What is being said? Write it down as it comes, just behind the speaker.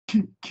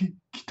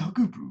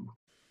KitaGames.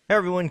 Hey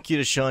everyone,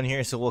 Sean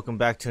here. So welcome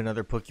back to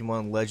another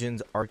Pokemon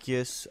Legends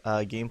Arceus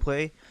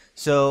gameplay.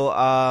 So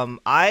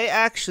I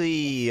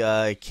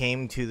actually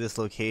came to this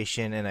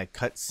location and a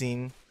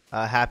cutscene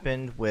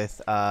happened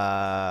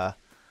without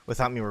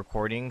me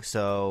recording.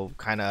 So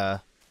kind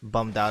of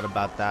bummed out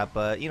about that,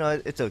 but you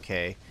know it's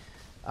okay.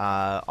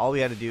 All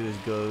we had to do is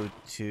go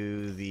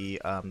to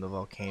the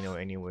volcano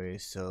anyway.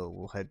 So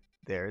we'll head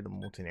there, the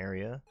molten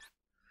area.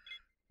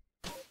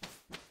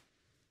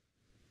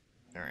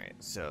 Alright,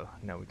 so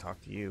now we talk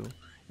to you.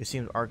 It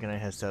seems Arcanine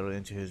has settled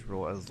into his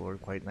role as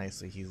Lord quite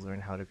nicely. He's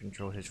learned how to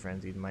control his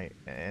frenzied might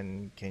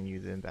and can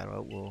use it in battle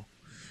at will.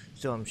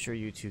 Still, I'm sure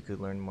you two could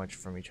learn much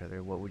from each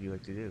other. What would you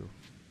like to do?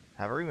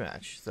 Have a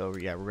rematch. So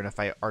yeah, we're gonna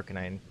fight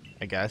Arcanine,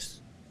 I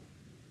guess.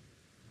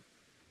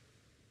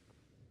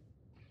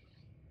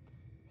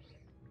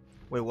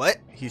 Wait, what?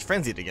 He's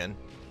frenzied again.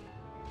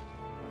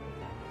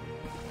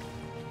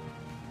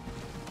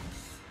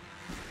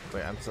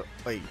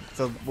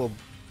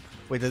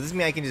 Wait, does this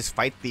mean I can just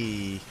fight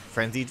the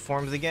frenzied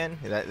forms again?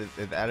 Is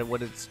that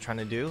what it's trying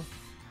to do?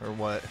 Or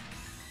what?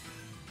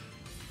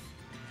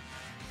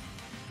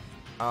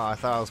 Oh, I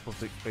thought I was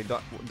supposed to... Wait,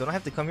 don't I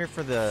have to come here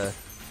for the...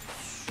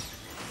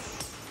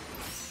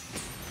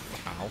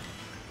 Ow.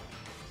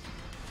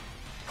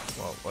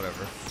 Well,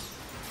 whatever.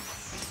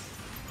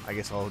 I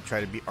guess I'll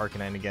try to beat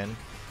Arcanine again.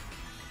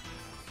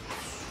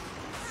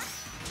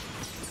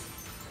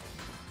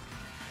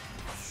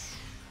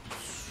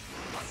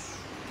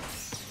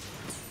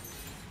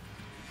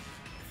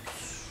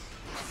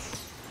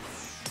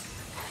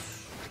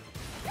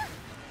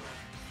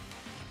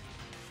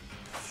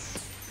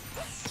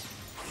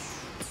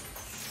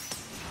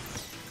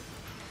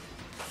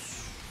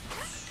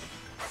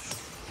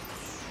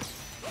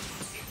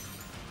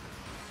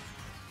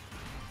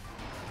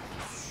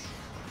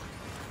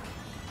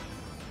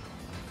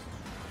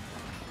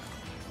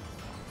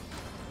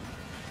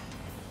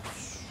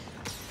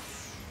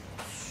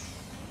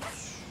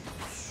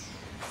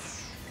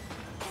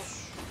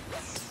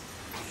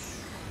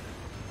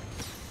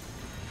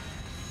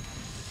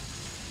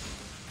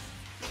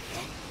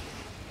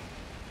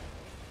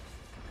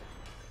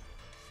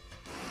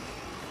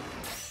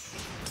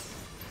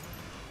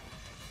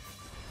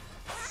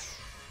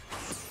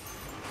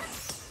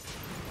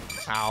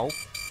 Ow.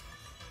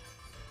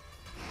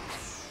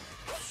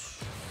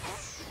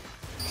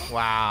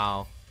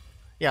 Wow.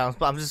 Yeah,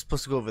 I'm just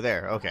supposed to go over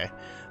there. Okay.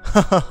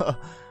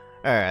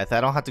 Alright,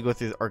 I don't have to go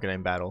through the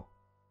Arcanine battle.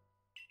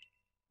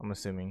 I'm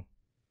assuming.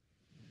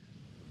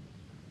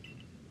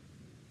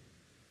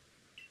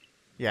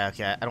 Yeah,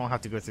 okay, I don't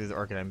have to go through the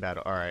Arcanine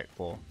battle. Alright,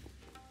 cool.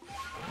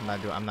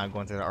 I'm not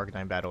going through the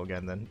Arcanine battle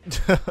again then.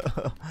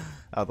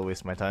 I'll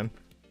waste my time.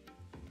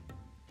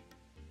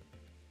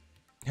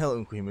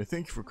 Hello, Queen.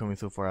 Thank you for coming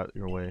so far out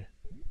your way.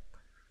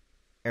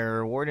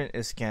 Our warden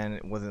Iscan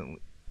wasn't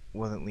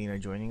Lena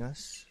joining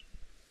us?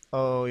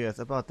 Oh yes,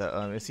 about that.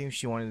 It seems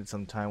she wanted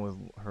some time with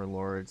her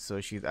lord, so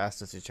she's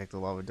asked us to check the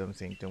Lava Dome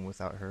Sanctum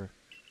without her.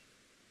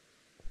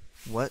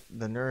 What?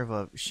 The nerve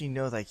of... She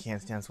knows I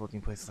can't stand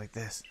smoking places like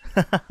this.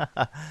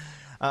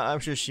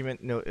 I'm sure she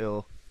meant no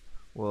ill.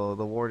 Well,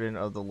 the warden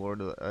of the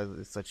Lord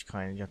is such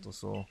kind and gentle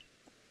soul.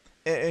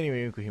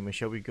 Anyway, Ukuhime,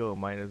 shall we go?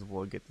 Might as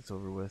well get this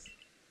over with.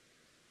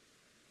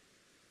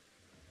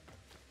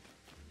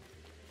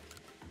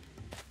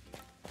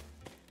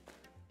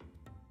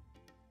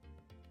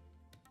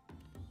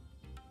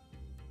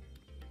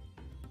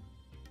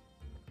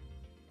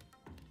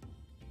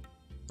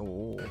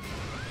 Oh.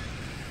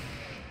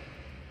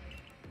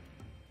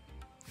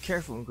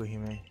 Careful,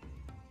 Ukuhime.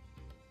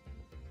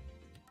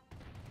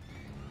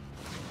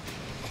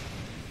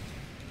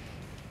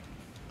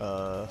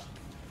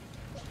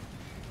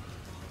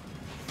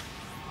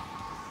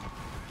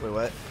 Wait,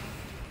 what?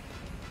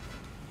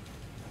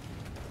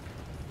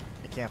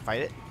 I can't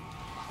fight it?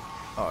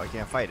 Oh, I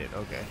can't fight it.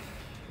 Okay.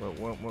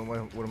 What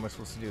am I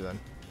supposed to do then?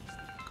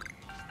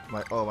 Am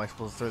I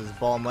supposed to throw this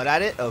ball of mud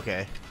at it?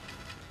 Okay.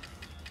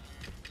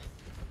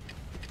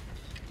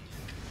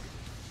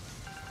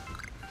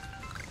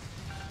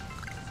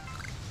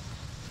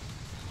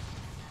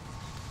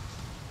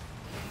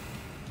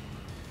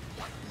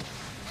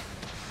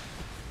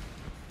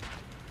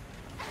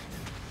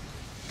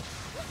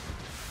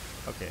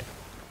 Okay.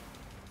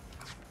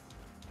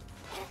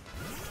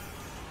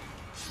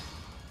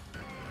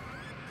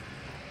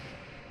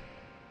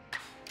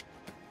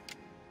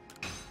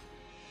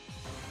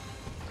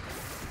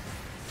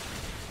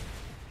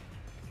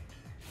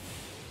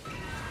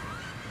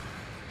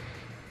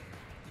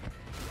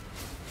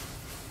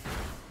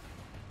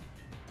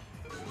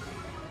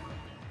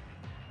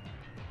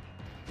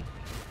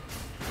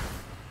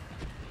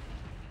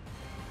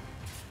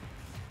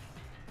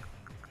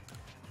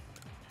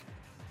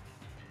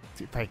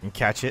 See if I can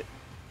catch it.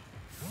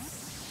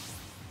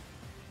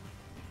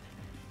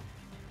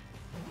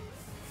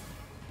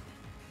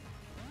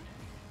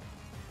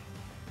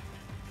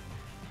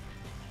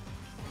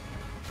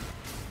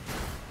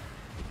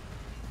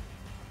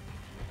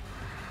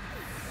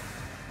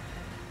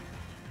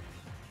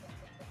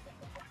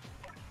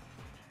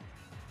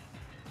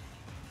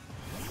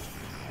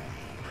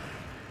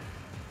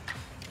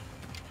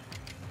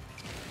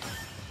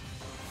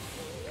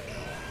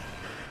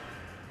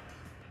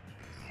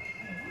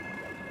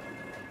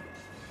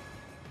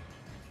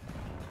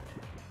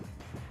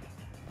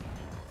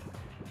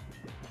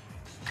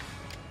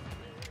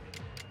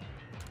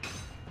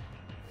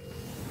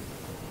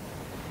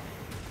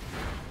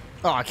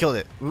 Oh, I killed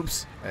it.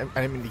 Oops. I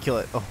didn't mean to kill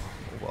it. Oh,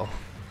 well.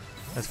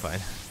 That's fine.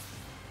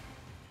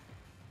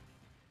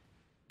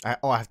 I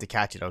have to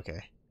catch it.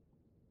 Okay.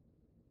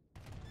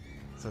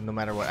 So no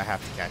matter what, I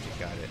have to catch it.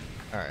 Got it.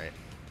 Alright.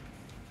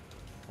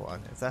 Hold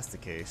on. If that's the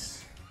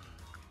case...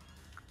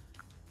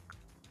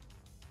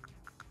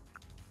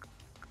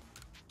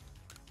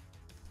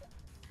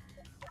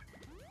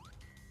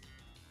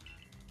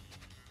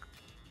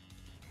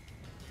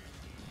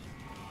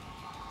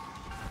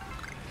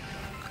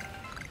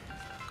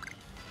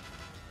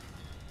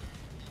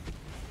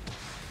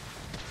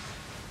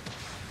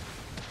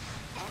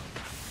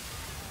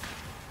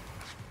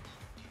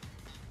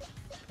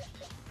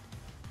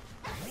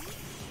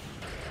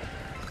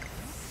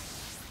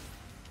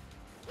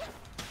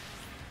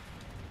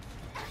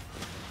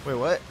 Wait,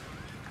 what?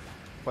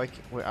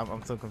 Wait,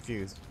 I'm so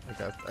confused.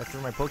 Like I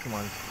threw my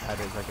Pokemon at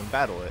it so I can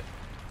battle it.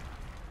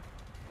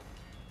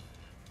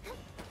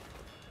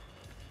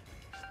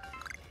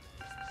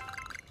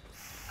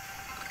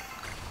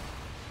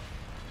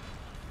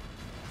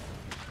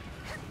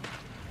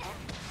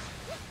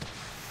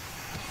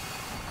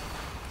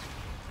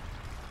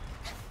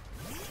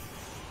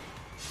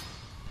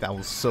 That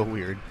was so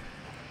weird.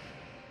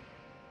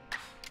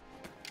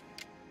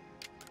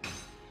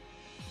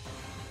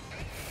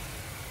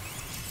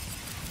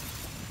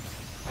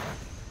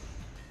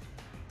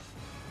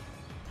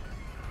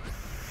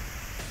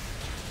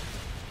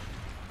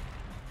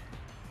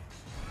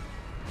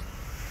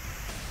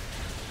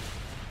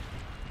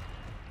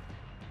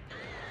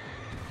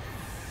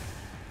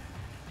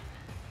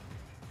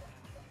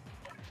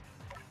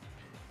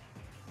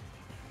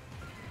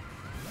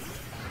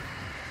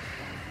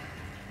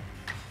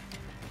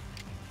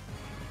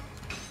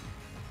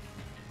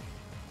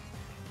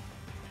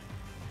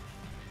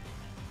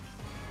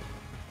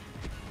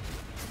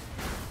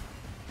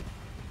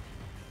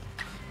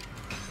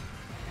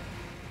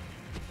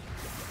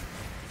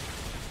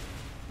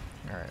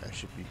 Alright, I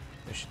should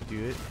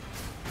do it.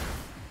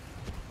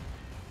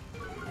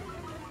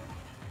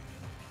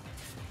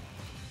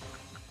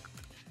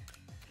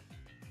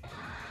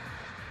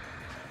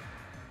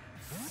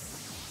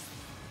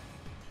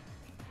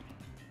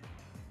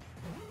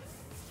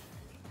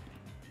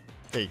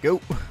 There you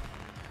go.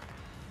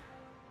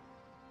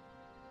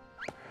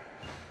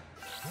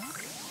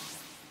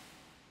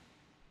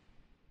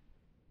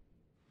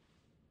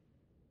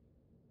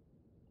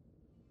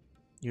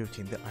 You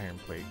obtained the iron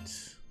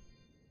plates.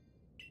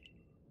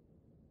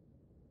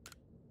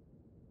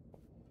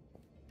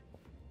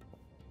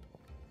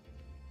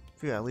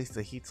 Yeah, at least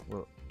the heat's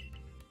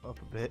up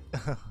a bit.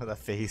 That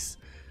face.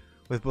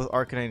 With both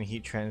Arcanine and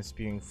Heat Trend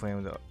spewing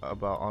flames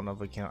about on a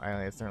volcano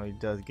island, it certainly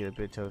does get a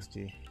bit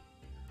toasty.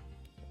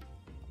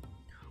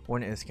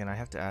 One instant, I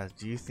have to ask,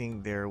 do you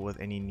think there was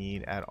any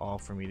need at all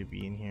for me to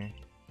be in here?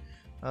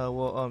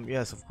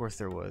 Yes, of course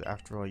there was.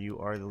 After all, you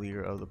are the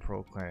leader of the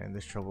Pearl Clan, and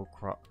this trouble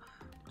cropped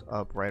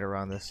up right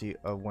around the seat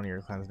of one of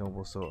your clan's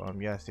nobles. So,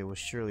 yes, it was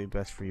surely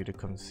best for you to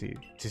come see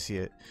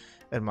it.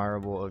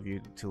 Admirable of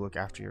you to look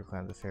after your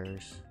clan's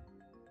affairs.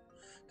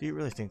 Do you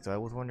really think so? I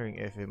was wondering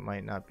if it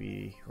might not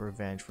be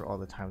revenge for all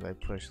the times I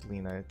pushed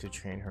Lena to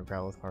train her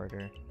Growlithe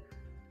harder.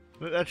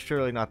 But that's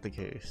surely not the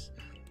case.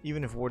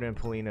 Even if Warden and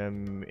Polina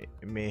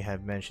may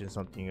have mentioned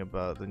something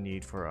about the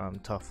need for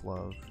tough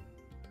love.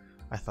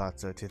 I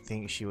thought so, to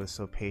think she was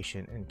so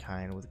patient and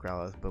kind with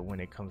Growlithe, but when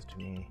it comes to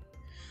me...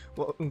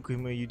 Well,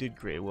 Unkuma, you did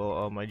great.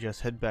 Well, I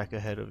just head back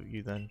ahead of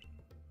you then.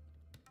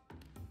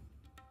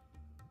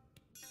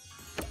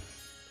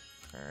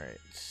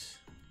 Alright.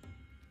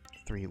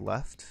 3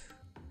 left.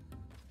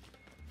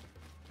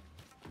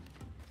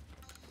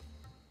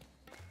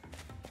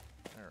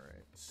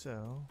 Alright,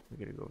 so we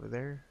gotta go over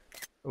there.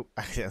 Oh,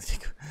 I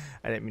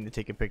didn't mean to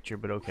take a picture,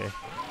 but okay.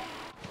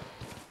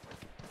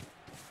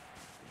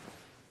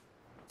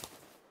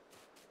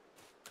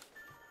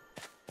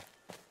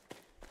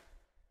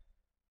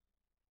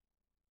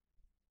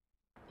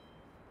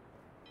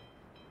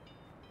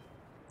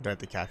 Do I have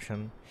to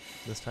caption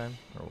this time,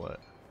 or what?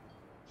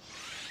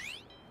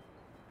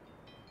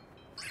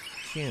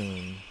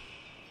 Tune.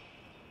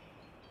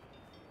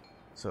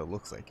 So it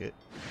looks like it.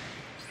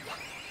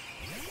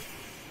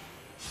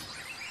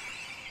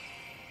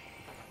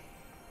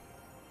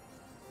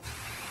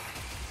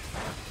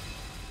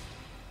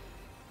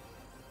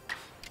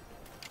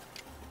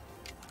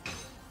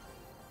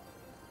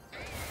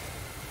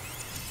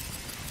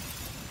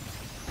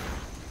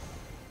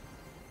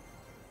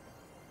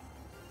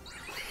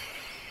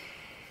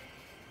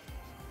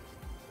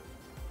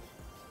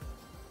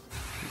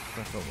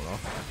 That's not one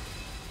off.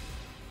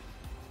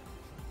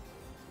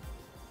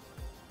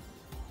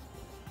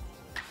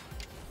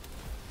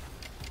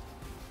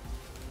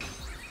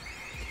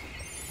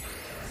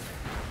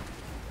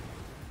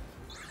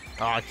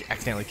 Oh, I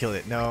accidentally killed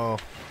it. No.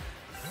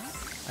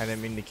 I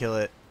didn't mean to kill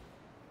it.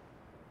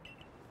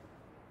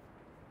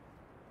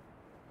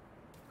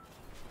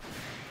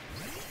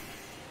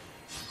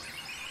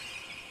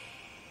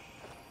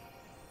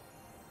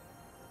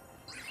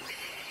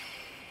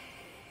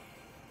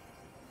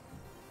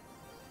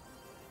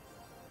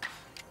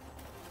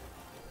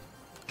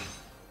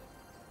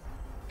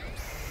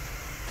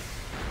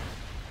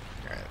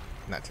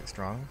 Not too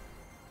strong.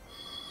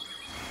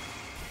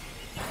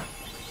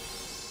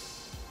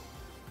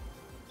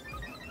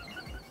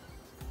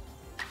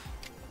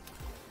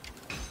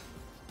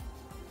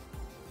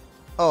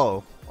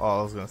 Oh,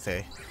 I was gonna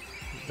say,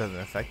 doesn't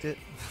affect it.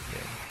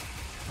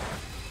 Yeah.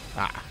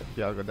 Ah,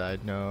 Dialga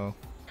died. No.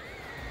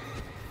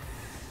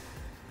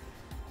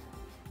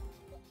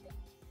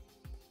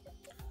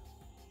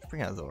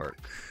 Bring out Zork.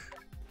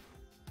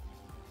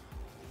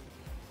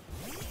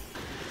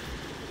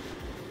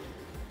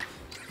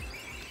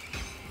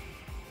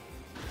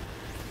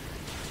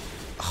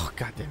 Oh,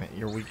 god damn it!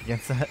 You're weak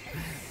against that.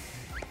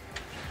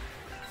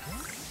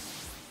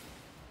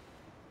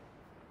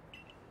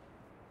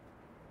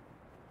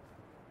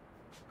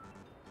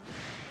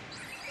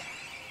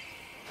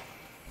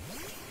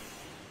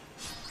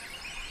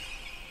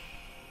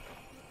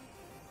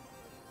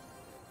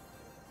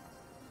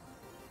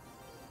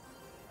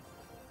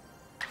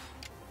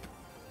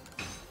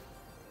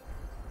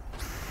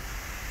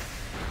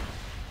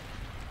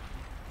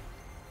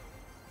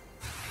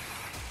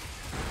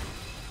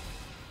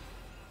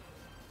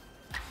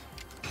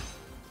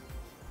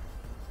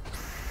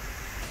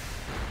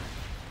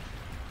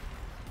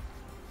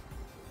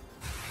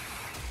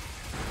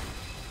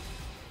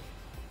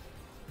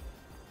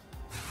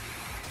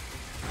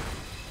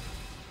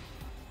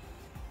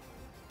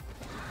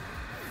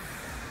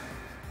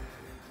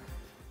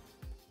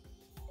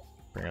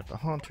 Bring out the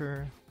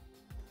Haunter.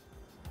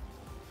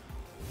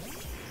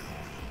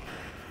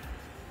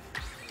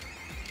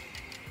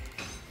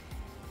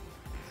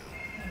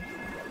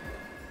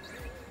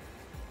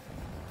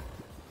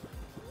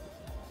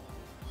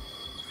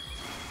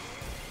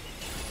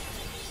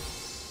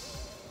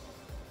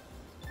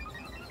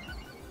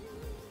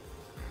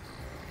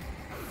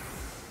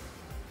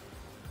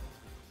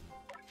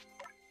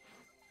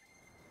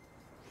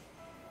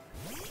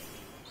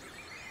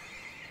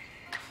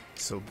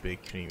 So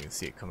big, couldn't even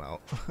see it come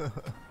out.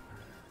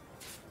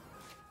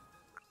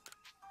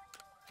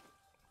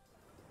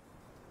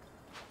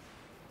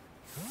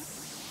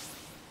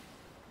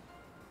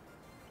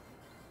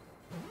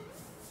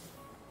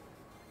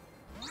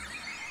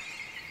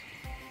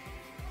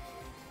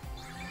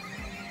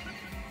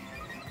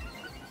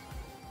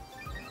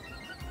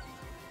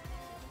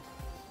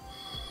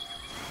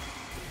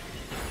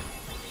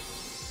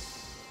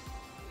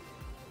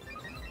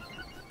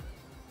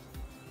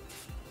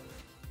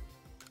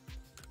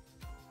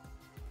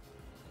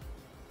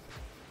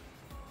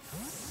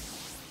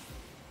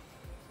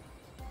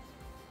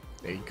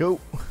 There you go.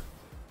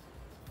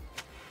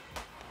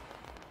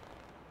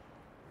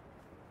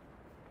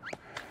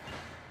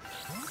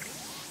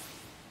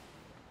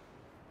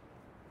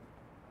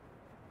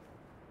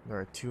 There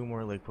are 2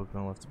 more lake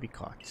Pokemon left to be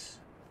caught. Let's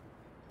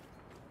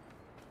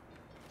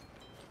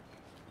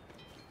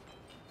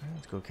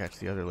go catch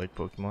the other lake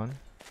Pokemon.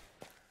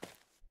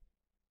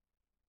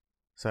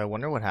 So I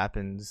wonder what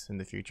happens in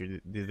the future.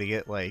 Do they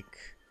get like...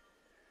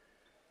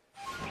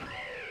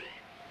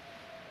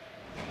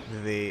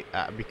 Do they...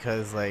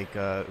 because like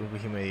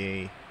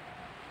Ubuhime,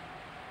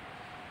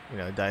 you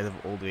know, dies of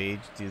old age,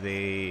 do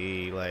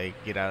they like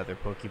get out of their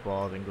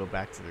Pokeball and go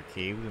back to their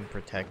caves and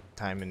protect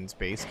time and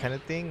space kind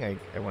of thing?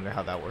 I wonder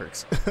how that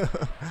works.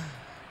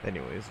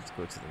 Anyways, let's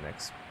go to the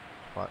next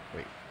spot.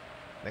 Wait,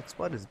 next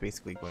spot is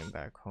basically going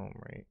back home,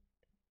 right?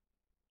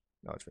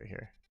 No, it's right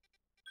here.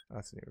 Oh,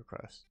 that's a new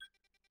request.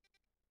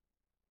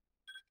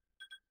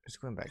 It's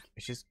going back.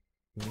 It's just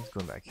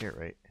going back here,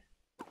 right?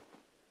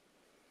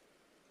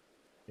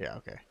 Yeah,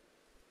 okay.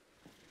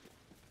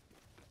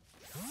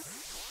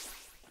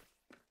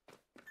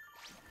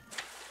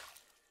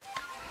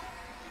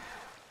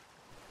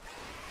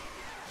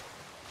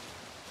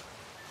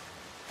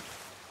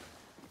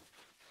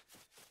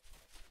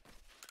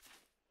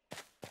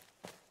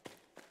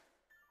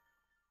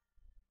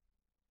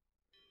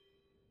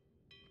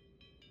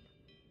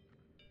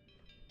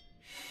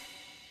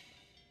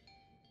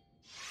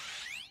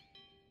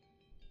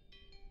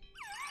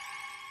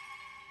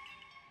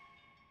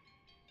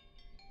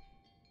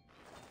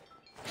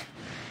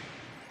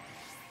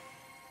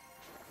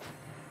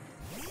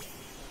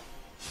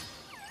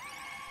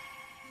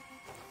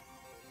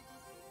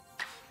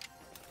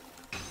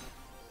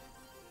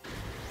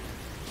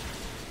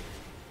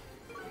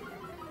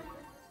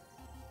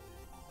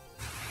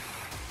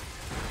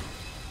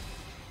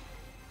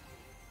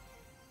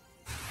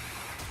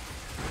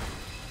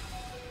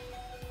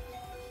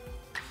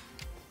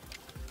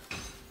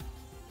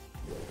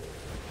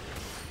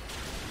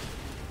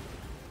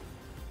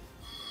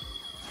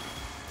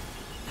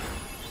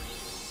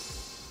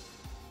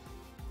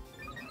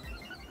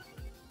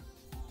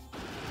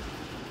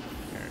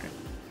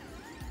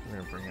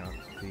 Bring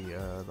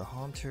out the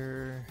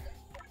Haunter.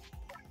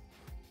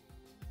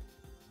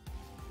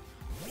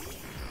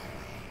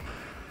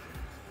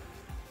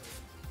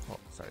 Oh,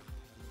 sorry.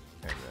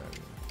 And then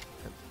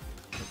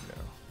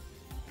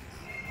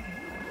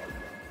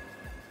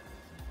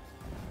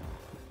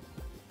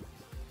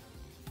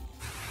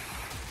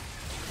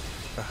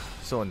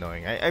so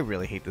annoying. I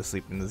really hate to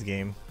sleep in this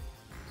game.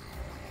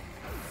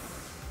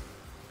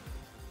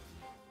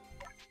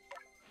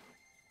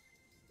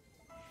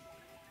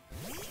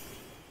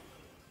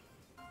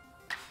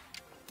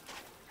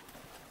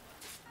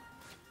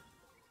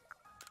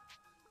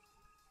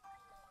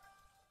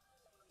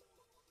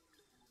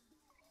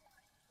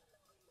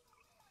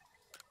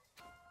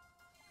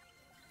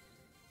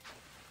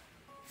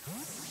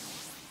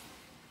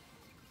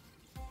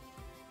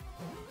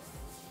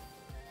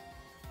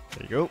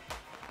 There you go.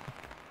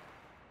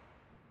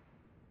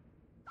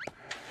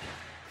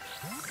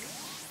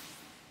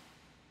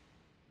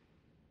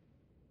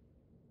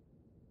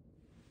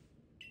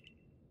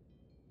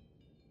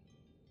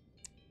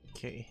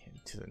 Okay,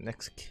 to the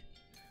next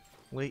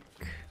lake.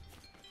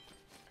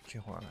 Okay,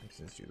 hold on, I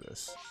can just do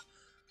this.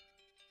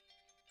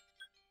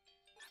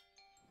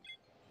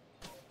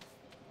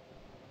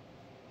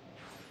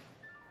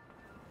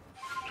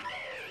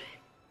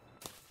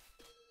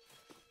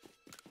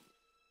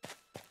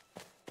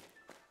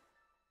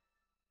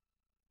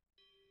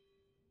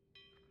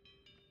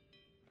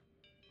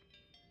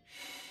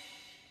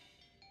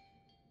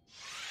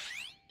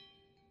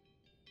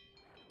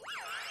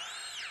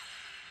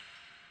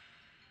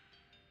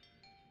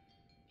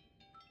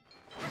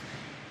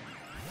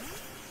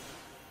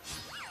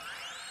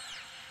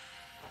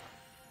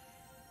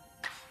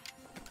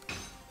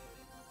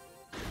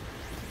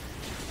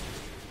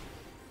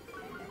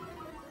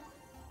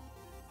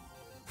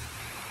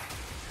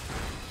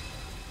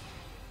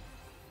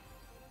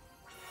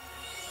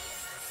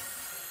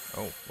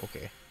 Oh,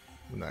 okay.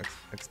 I'm not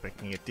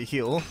expecting it to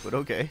heal, but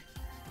okay.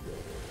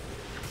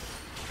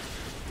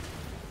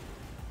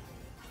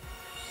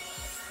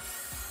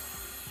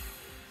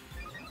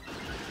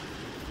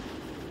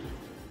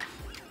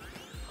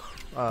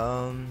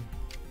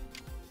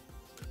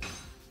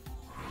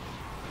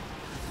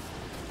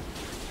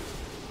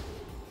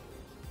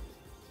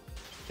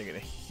 They're gonna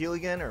heal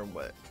again or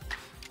what?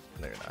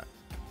 They're not.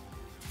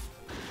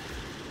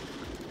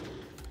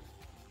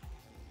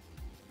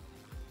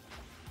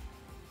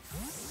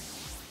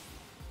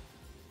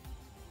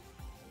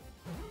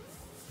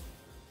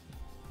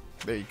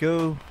 There you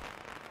go.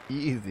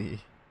 Easy.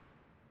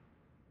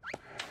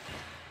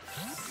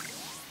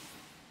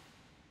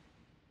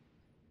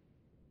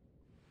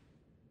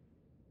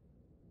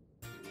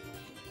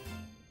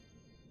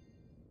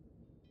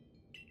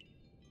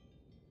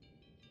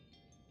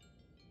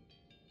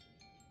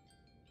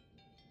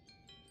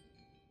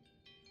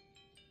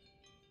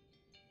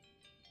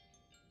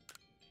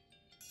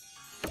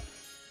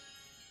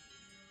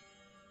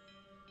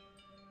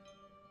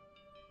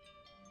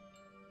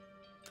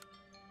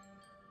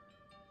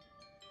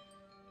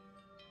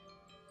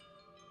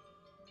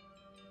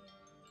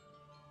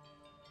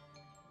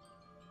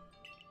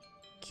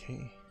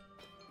 Okay.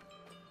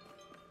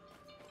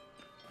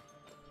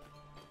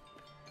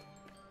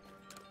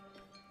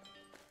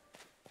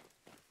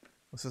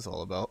 What's this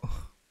all about?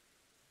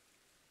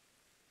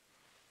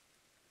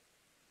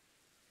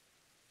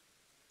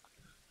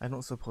 I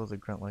don't suppose a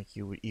grunt like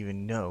you would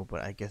even know,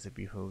 but I guess it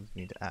behooves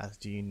me to ask,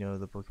 do you know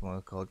the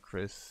Pokemon called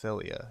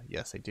Cresselia?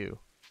 Yes, I do.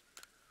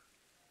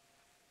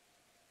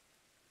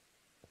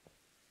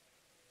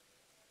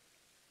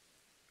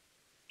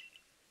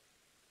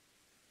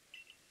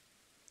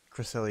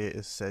 Cresselia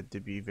is said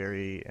to be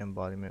very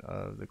embodiment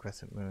of the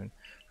crescent moon.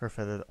 Her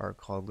feathers are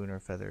called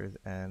lunar feathers,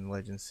 and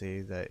legends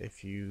say that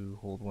if you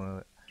hold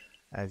one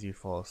as you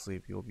fall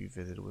asleep, you will be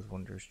visited with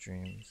wondrous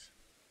dreams.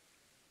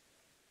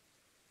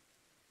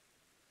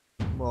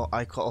 Well,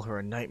 I call her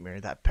a nightmare,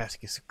 that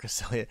pesky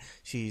Cresselia.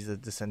 She's a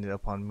descendant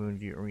upon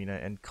Moonview Arena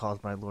and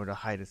caused my lord to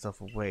hide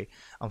itself away.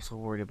 I'm so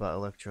worried about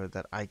Electrode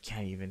that I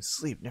can't even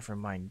sleep, never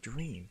mind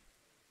dream.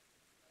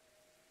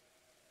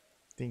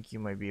 Think you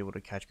might be able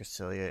to catch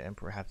Cresselia and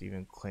perhaps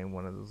even claim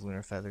one of those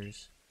lunar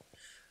feathers?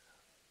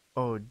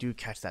 Oh, do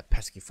catch that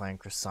pesky flying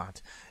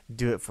croissant.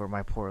 Do it for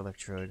my poor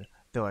Electrode.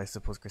 Though I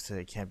suppose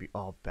Cresselia can't be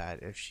all bad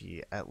if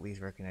she at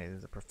least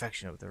recognizes the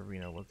perfection of the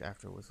arena looked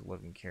after with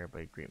loving care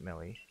by Great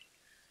Melly.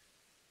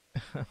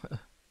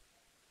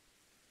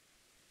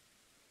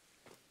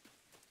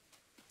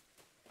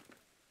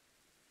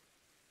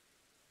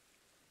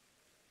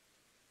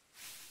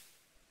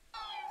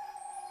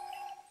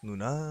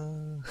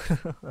 Luna.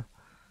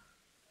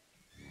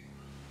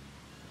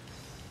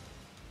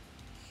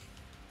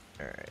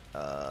 Alright,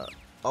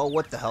 oh,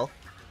 what the hell?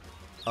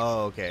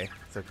 Oh, okay,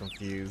 so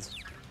confused.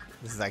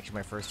 This is actually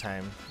my first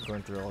time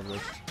going through all of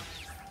this.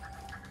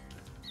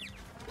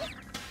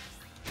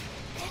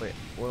 Wait,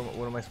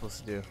 what am I supposed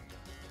to do?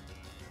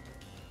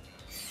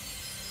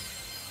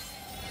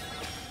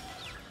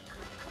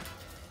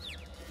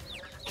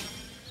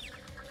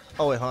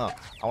 Oh wait, hold on.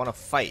 I want to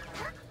fight.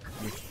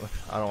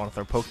 I don't want to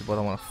throw Pokeball,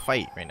 I want to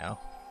fight right now.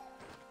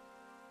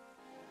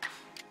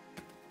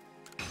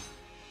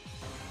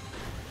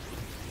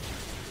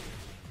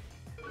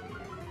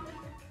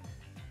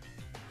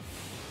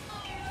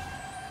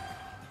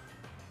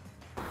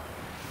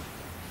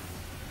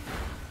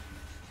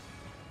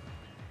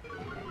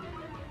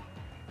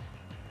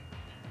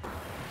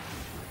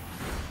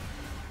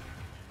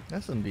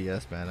 That's some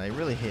BS, man. I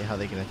really hate how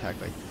they can attack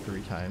like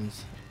 3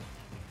 times.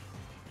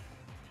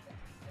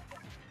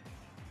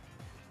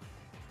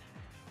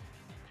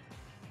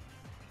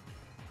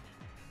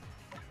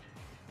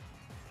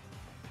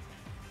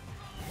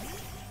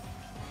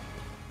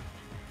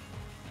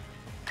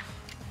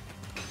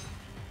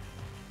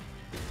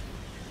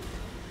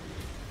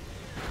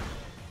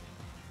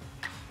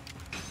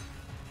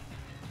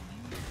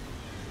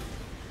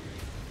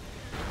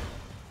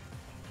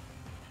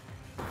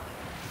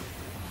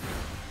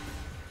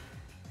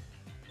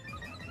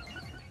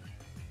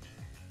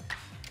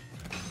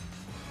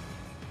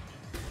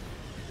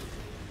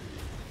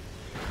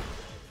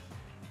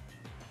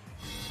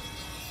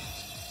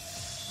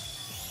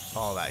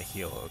 Oh, that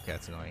heal. Okay,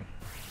 that's annoying.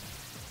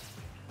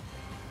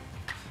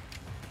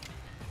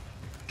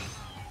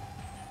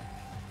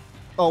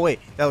 Oh wait,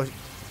 that was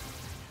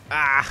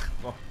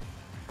oh.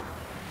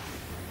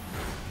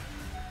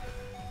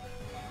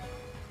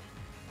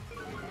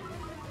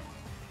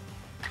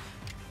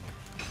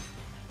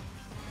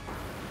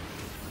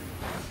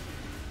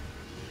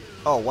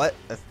 Oh, what?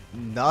 That's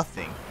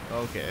nothing.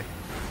 Okay.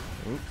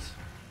 Oops.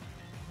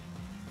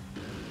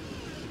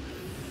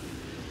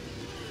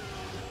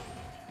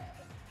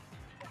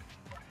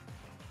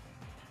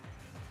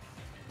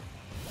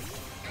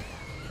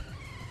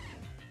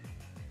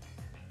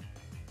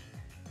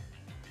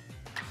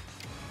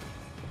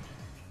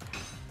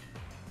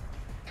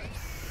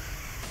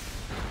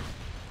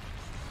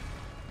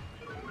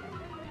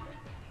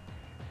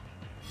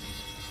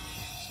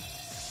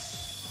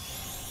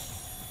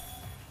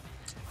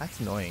 That's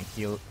annoying.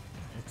 Heal.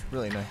 It's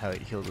really annoying how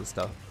it heals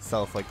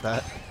itself like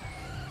that.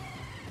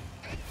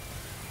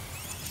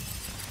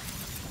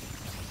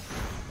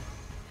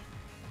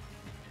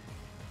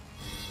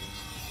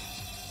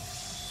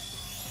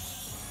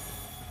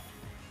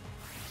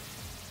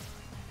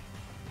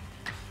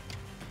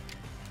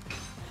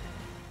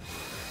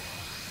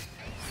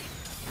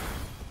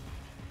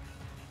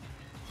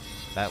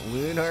 That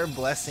lunar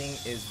blessing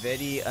is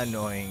very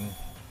annoying.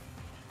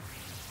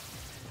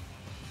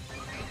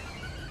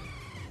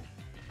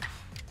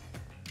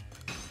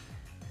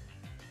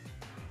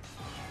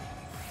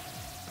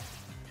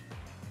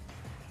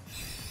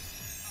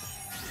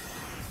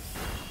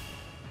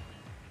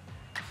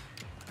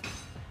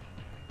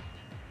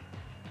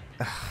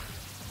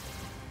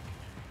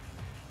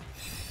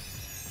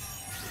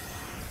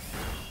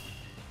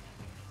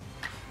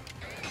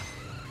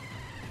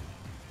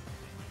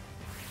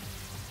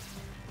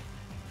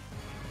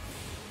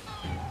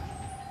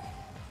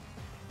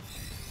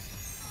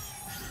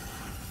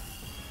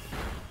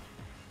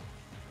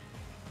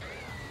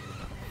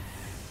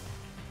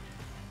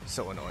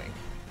 So annoying.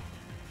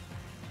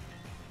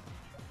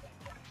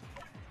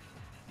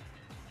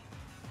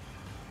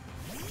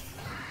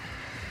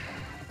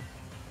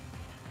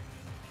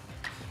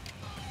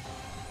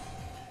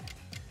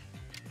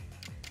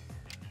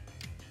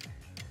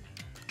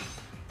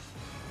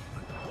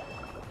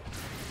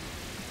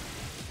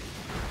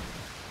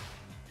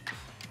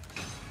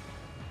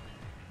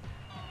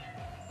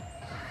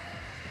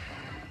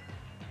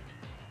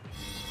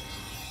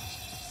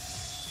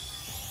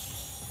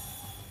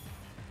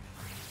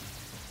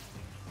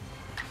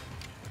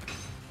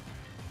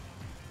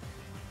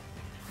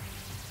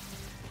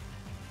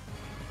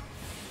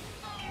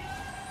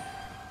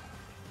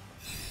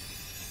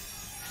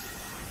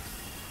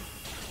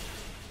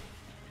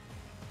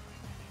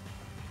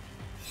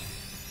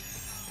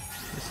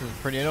 This is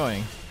pretty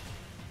annoying.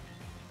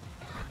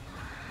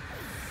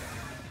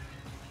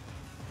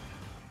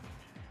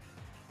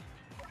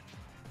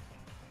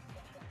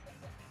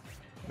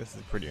 This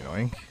is pretty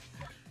annoying.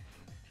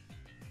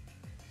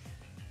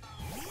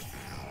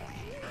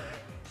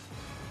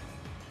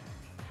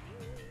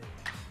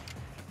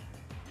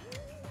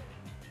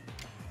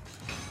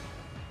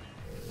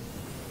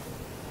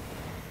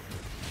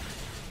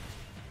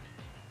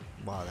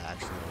 Wow, that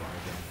actually did a lot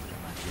of damage.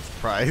 I'm actually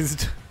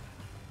surprised.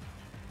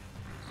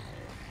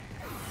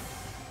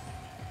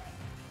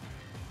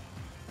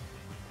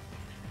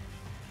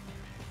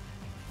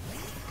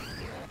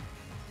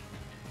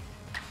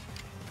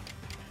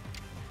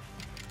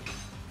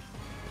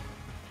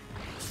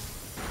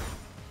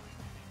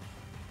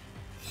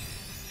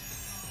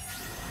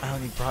 I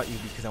only brought you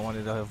because I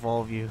wanted to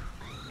evolve you.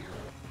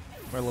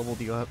 Or leveled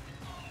you up.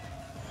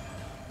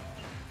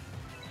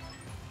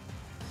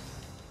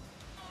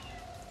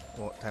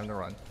 Well, time to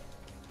run.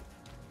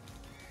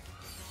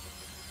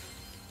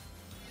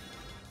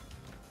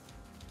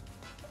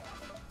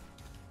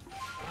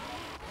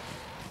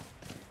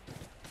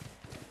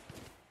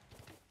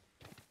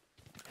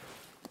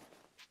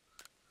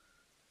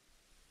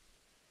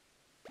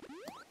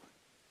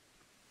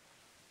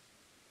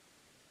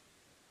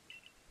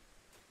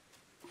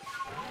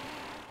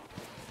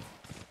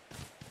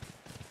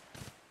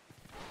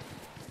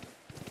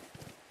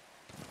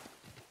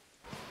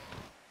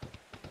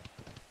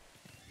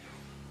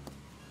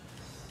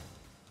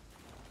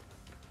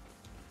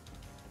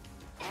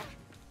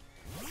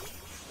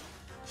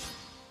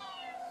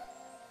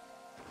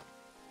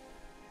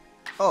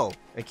 Oh,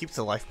 it keeps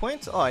the life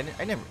points? Oh, I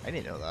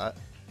didn't know that.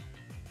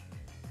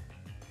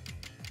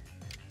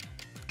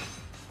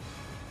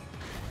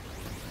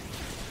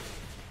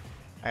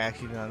 I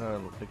actually did not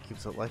know it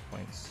keeps the life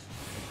points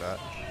like that.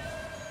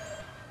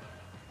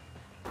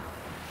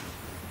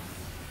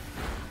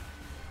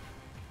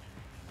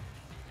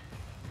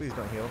 Please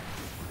don't heal.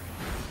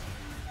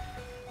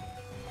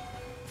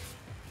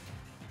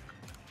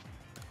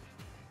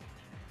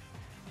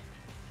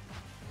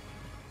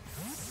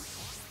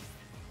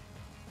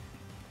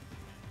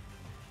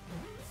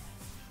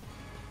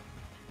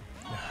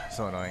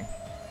 So annoying.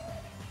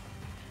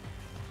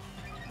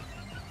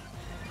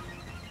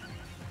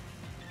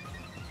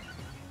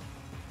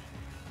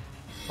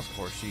 Of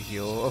course you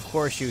heal. Of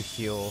course you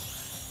heal.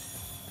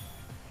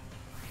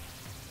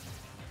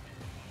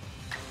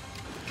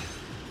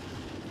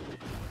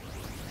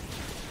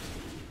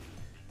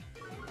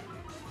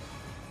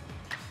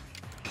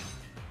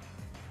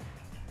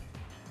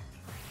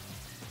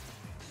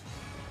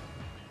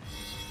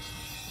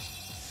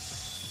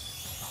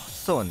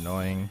 So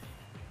annoying.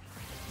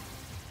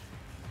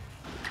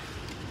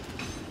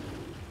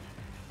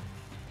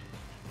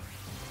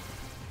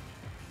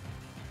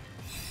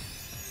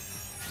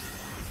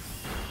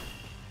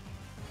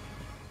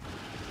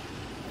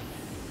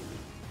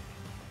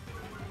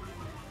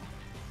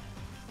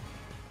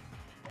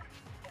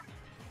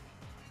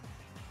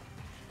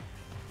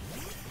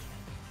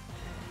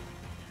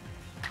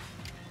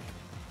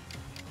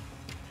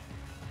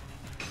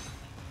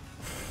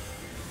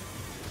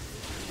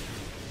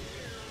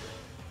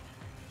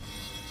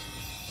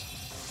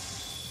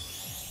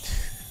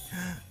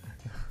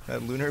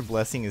 That lunar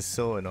blessing is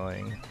so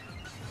annoying.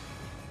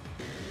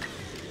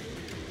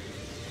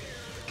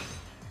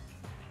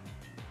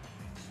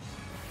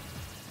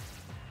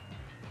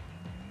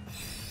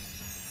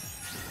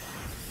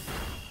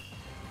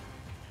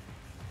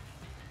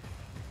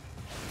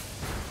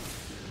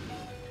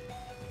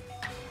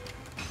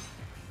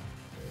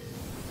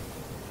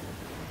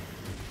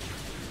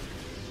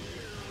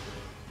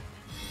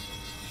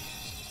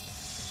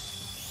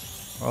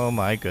 Oh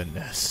my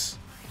goodness.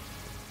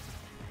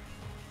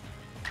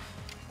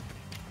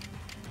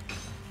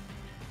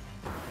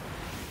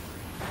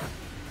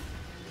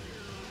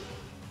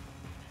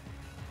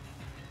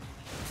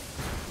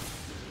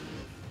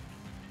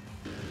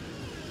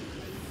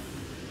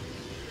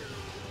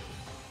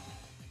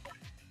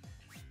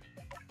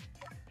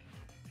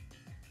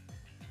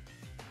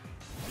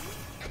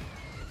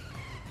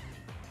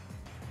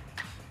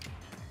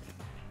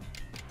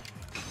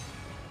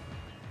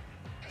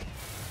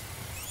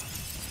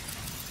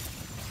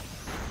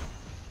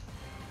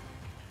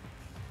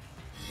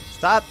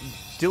 Stop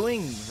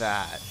doing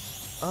that.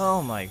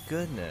 Oh my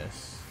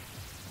goodness.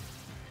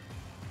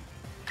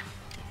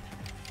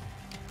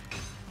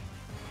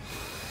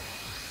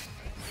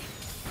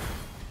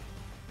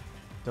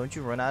 Don't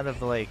you run out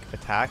of like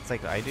attacks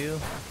like I do?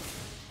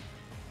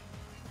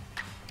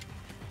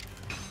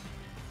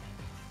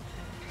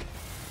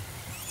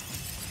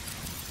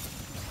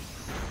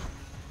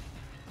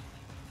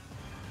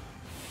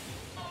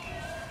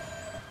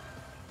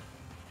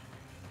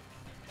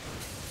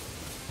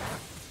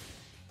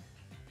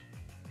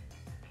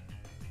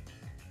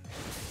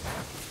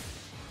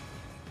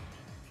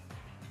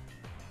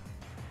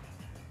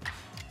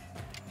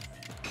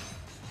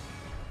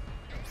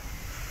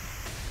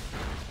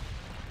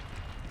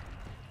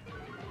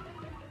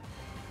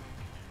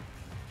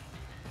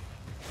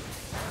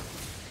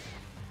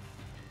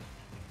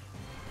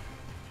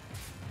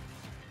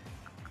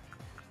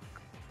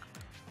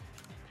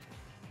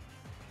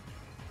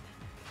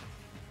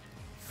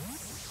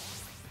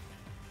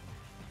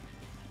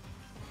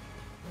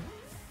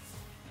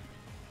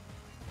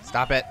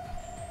 Stop it.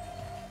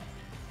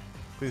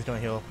 Please don't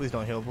heal. Please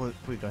don't heal.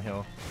 Please don't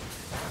heal.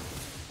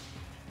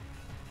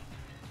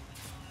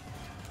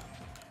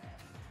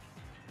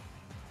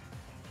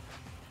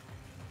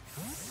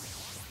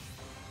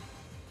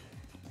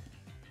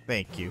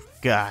 Thank you.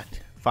 God.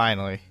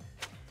 Finally.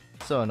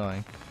 So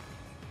annoying.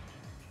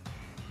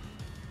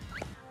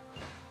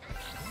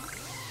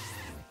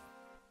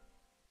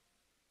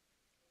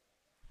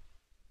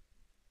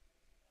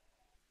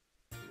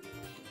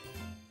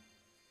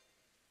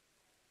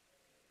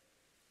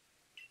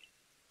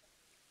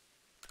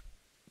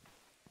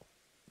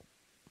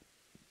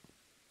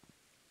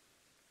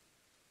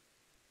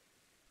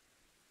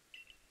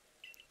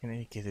 In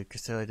any case, if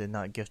Cristela did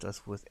not gift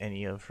us with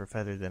any of her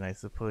feathers, then I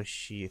suppose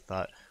she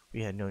thought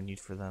we had no need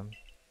for them.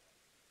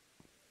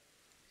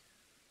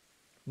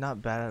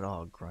 Not bad at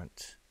all,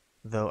 Grunt.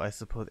 Though I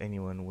suppose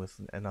anyone with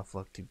enough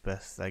luck to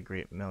best that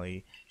great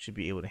melee should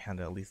be able to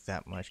handle at least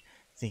that much.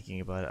 Thinking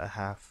about it, a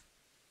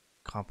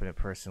half-competent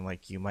person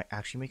like you might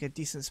actually make a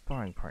decent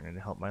sparring partner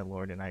to help my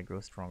lord and I grow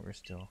stronger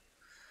still.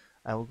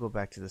 I will go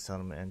back to the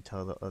settlement and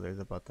tell the others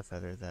about the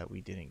feather that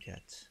we didn't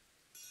get.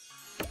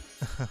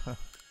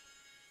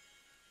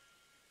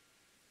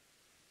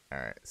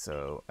 Alright,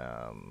 so,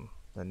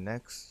 the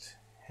next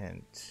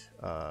hint,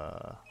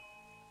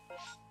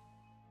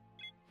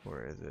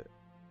 where is it?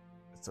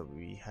 So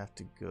we have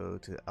to go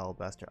to the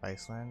Alabaster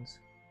Icelands.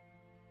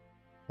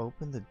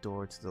 Open the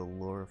door to the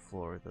lower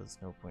floor of the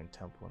Snow Point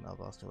Temple in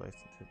Alabaster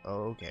License.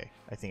 Oh, okay.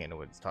 I think I know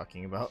what it's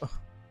talking about.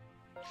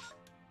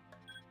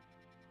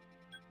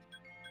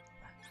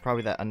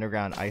 Probably that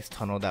underground ice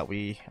tunnel that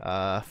we,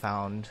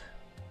 found.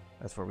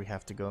 That's where we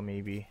have to go,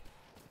 maybe.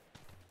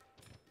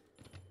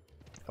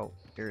 Oh,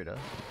 here it is.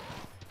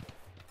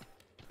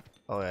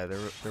 Oh yeah,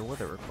 there was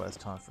a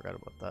request, huh? I forgot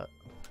about that.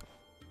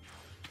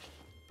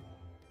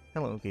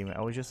 Hello, gamer.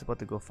 I was just about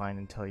to go find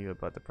and tell you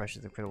about the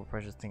precious, incredible,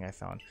 precious thing I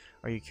found.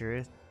 Are you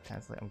curious?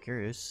 I'm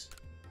curious.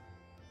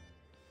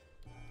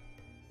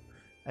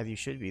 As you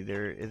should be.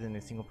 There isn't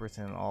a single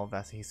person in all of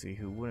vast history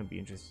who wouldn't be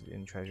interested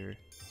in treasure.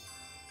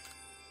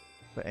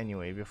 But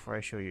anyway, before I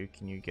show you,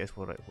 can you guess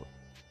what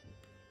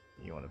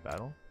you want to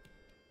battle?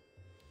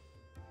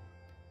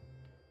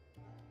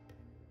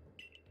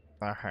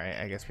 Alright,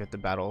 I guess we have to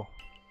battle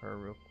her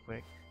real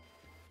quick.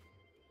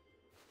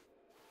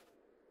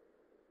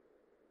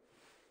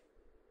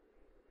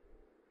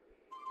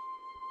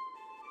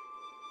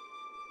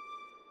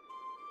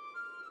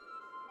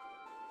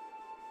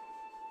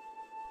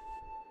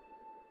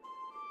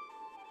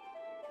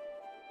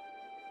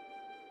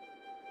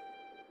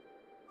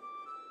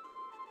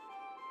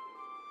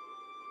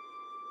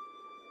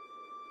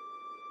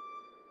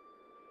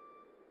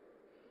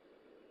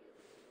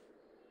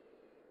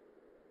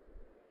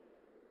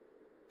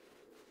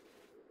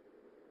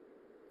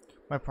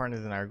 My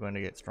partners and I are going to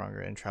get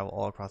stronger and travel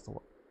all across the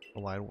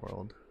wide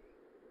world.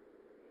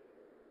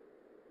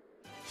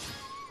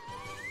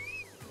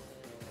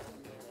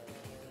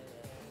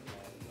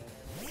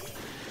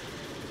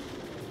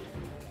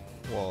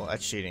 Whoa,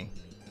 that's cheating.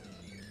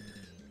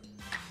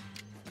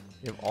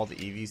 You have all the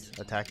EVs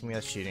attacking me,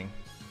 that's cheating.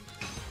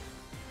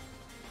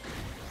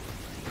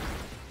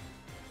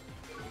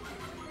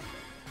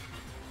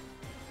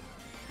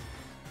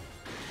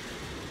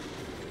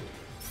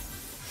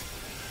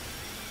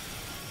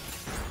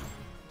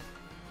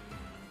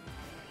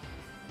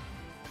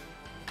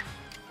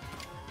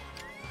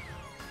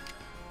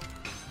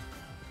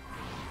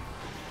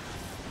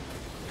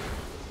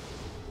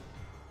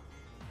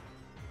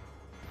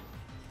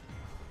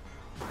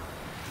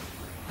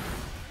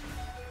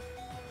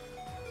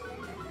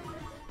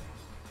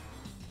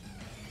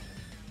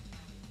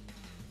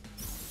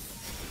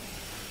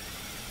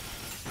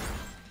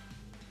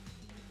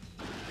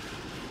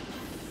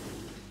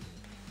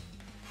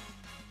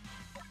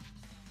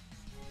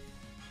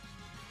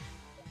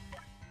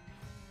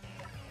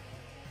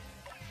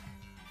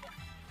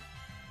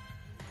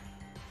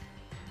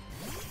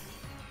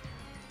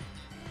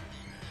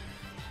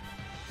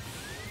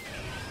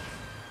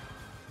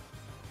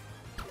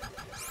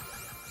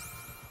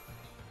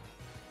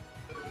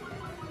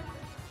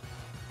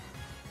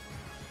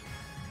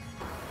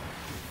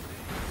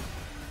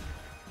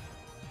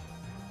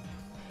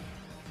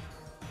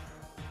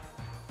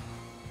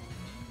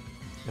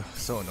 Ugh,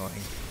 so annoying.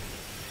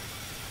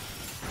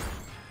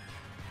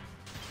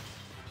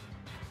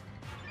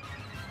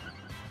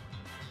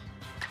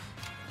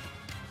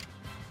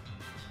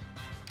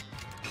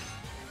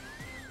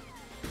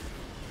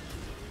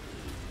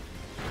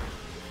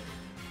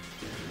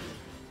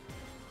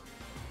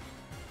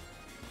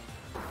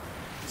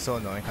 So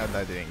annoying how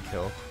that didn't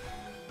kill.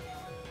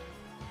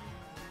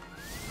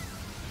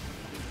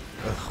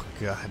 Oh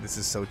god, this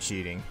is so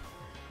cheating.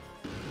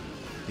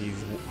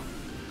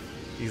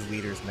 These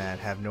leaders, man,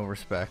 have no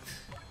respect.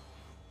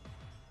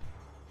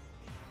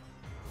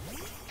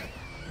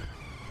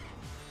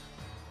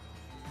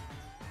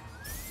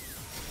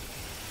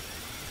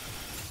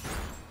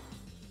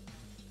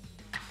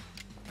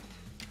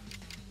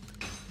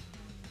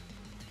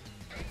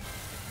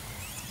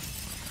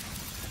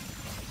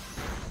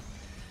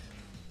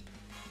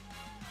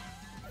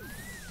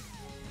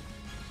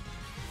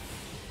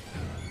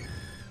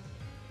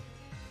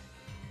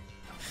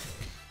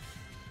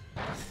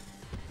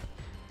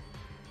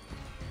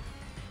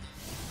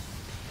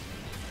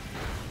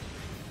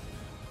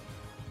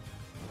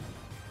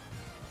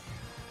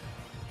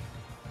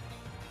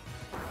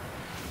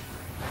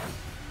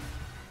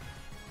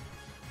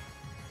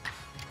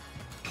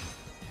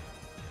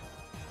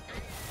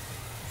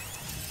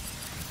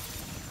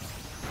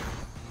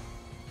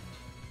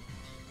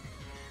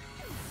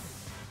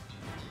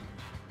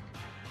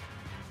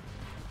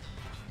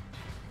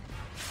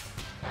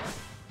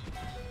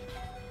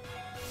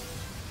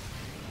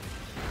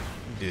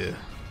 Yeah.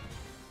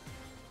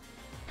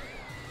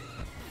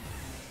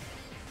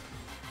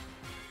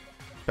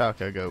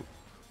 Falco, go.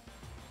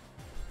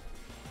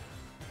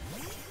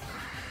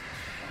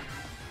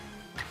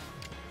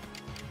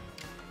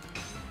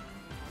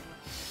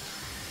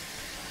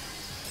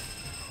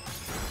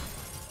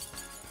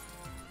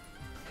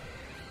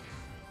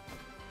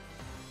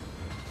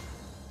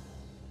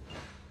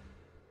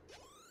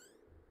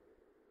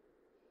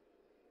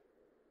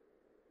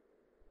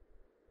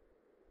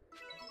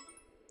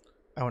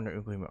 I wonder,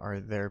 Oogly, are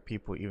there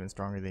people even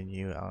stronger than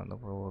you out in the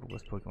world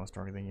with Pokemon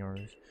stronger than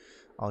yours?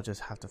 I'll just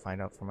have to find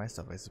out for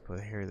myself, I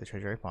suppose. Here, the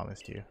treasure I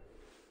promised you.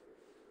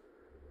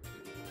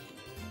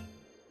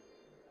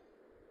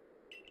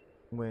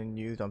 When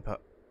you dump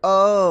out.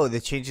 Oh,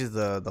 that changes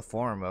the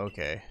form.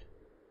 Okay.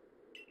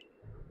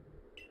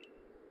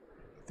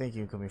 Thank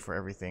you, Oogly, for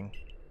everything.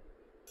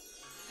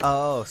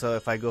 Oh, so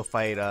if I go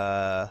fight,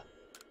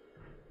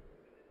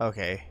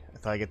 okay. I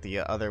thought I get the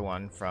other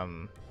one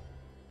from.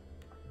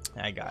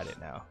 I got it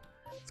now.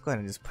 Let's go ahead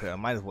and just put it on.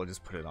 Might as well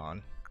just put it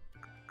on.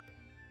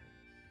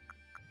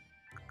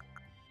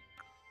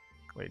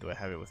 Wait, do I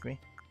have it with me?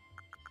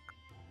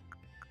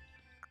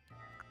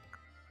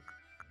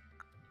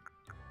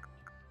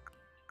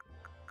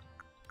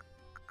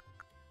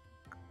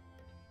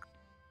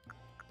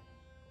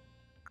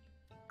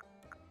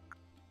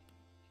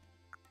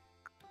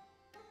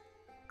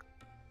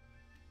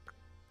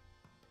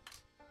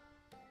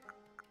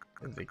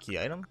 Is the key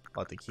item?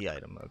 Oh, the key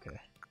item. Okay.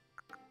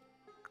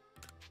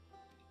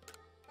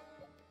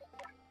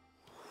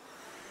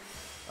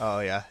 Oh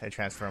yeah, it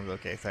transforms.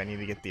 Okay, so I need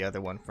to get the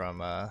other one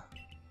from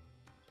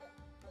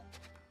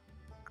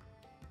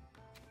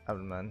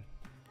Abdomen.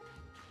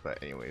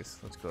 But anyways,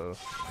 let's go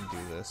and do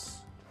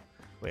this.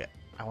 Wait,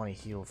 I want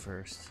to heal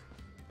first.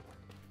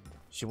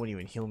 She won't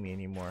even heal me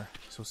anymore.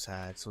 So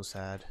sad, so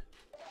sad.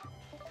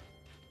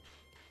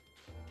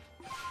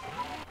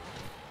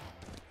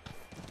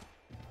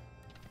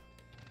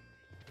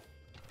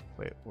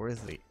 Wait, where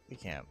is the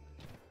camp?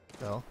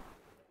 Well,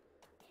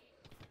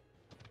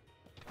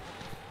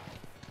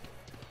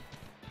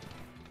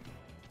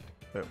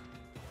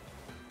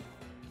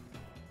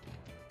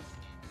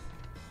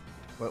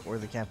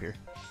 where's the camp here?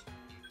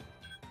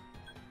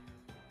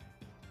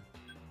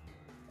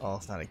 Oh,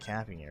 it's not a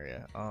camping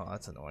area. Oh,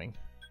 that's annoying.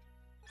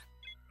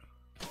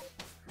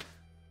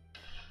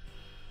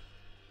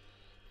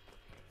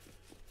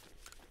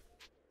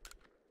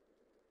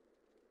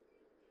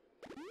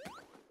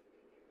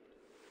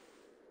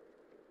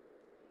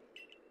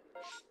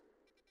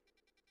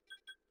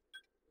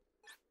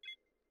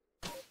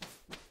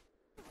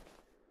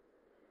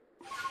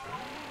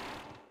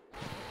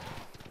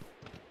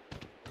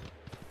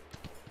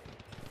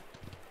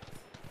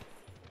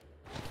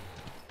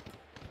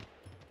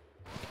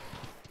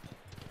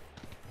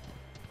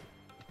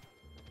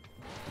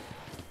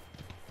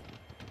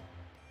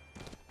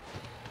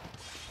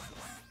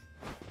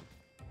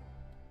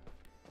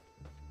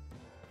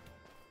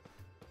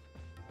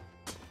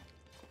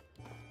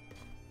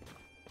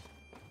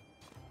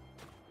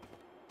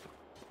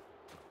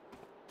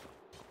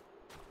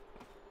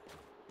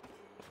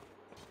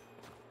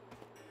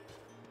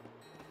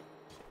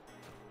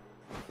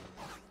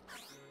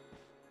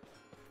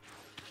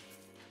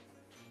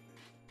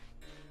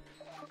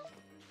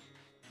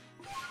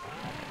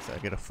 So I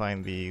gotta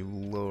find the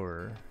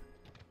lower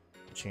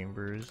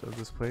chambers of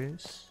this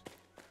place.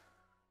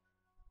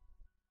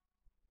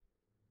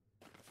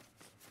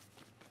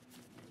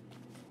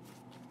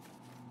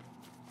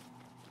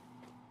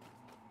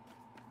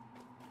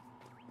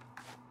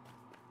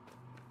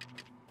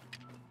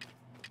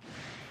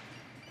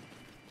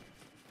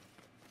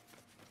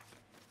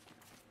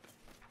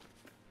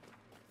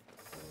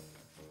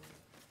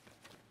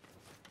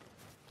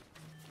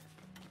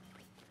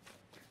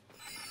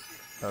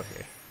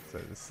 Okay, so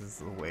this is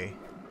the way.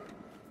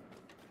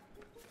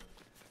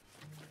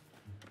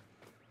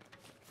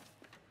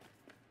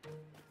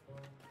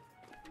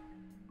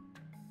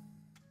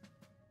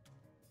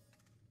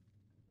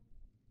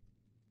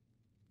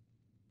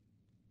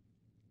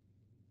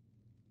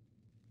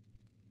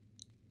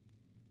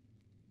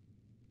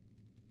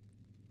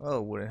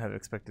 Oh, wouldn't have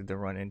expected to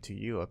run into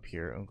you up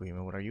here, Uncle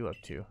Human. What are you up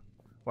to?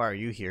 Why are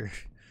you here?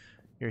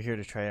 You're here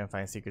to try and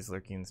find secrets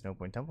lurking in Snow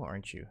Point Temple,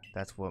 aren't you?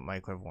 That's what my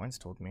clairvoyance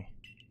told me.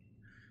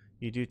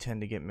 You do tend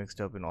to get mixed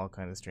up in all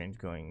kinds of strange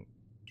going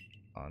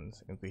on,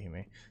 Uncle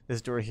Human.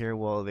 This door here,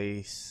 well,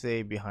 they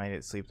say behind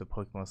it sleeps a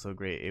Pokemon so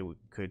great it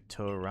could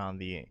tow around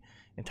the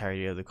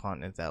entirety of the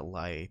continent that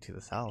lie to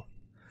the south.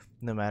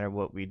 No matter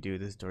what we do,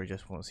 this door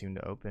just won't seem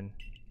to open.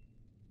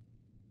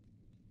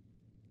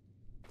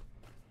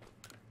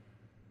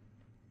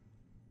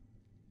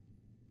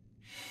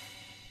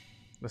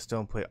 The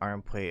stone plate,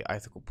 iron plate,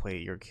 icicle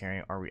plate you're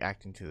carrying are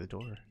reacting to the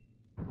door.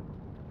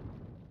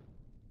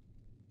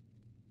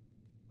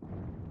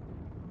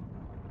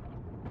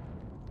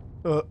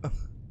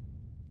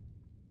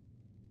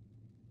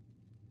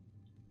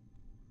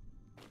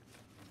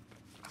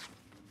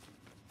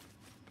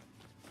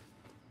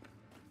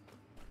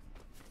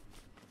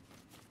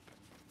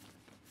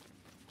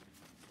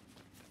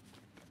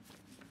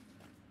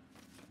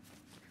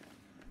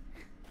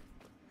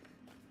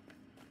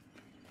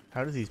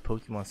 How do these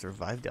Pokemon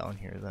survive down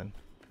here then?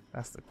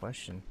 That's the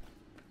question.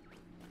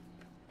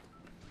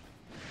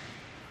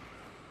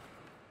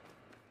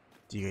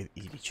 Do you guys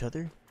eat each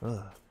other?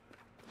 Ugh.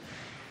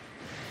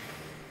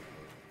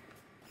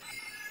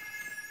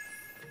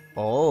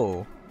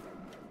 Oh.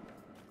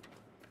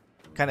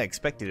 Kinda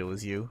expected it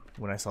was you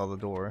when I saw the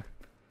door.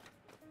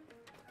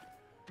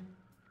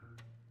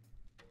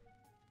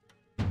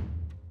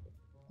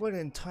 What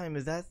in time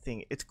is that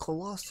thing? It's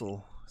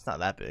colossal. It's not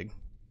that big.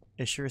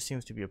 It sure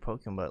seems to be a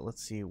Pokemon, but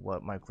let's see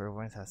what my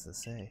clairvoyance has to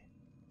say.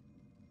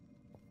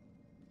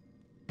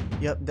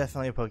 Yep,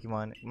 definitely a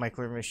Pokemon. My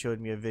clairvoyance showed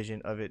me a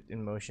vision of it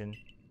in motion.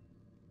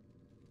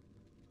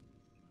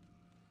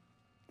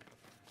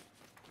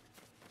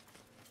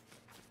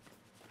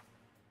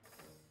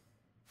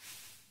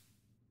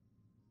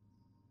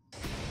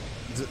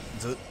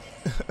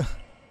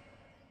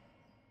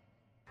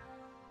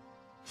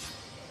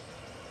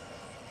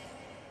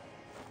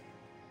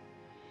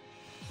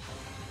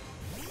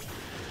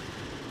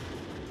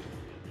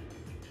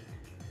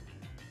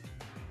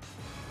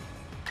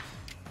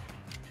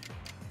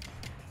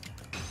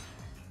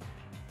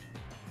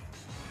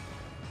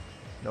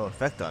 No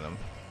effect on him.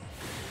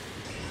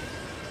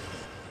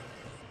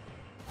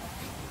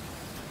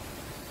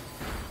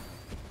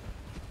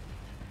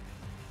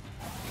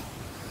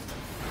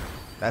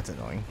 That's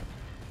annoying.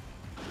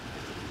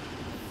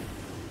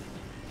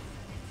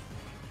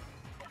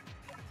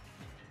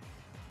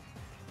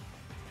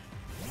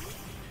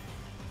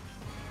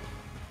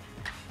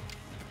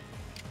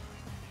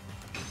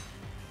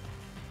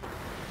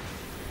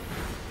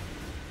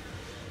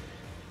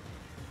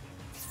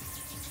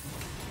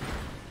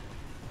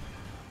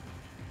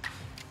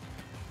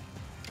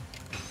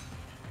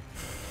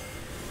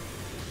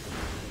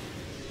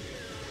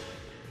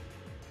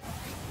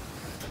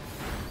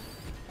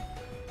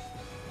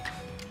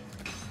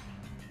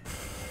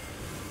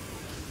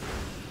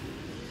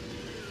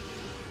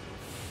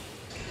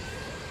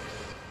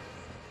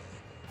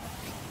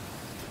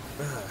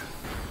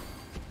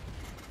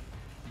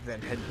 Then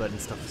headbutt and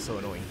stuff is so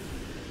annoying.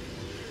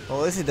 Well,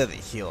 at least it doesn't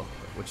heal,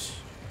 which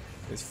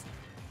is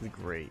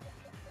great.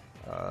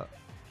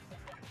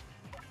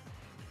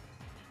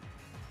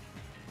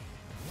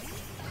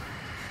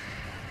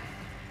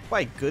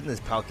 My goodness,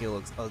 Palkia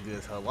looks ugly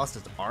as hell. Lost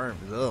its arms.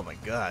 Oh my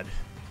god.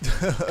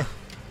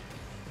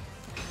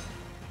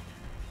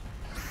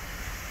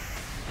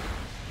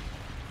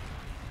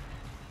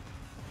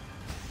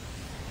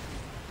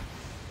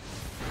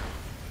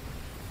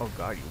 Oh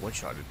god, you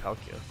one-shotted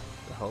Palkia.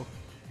 What the hell?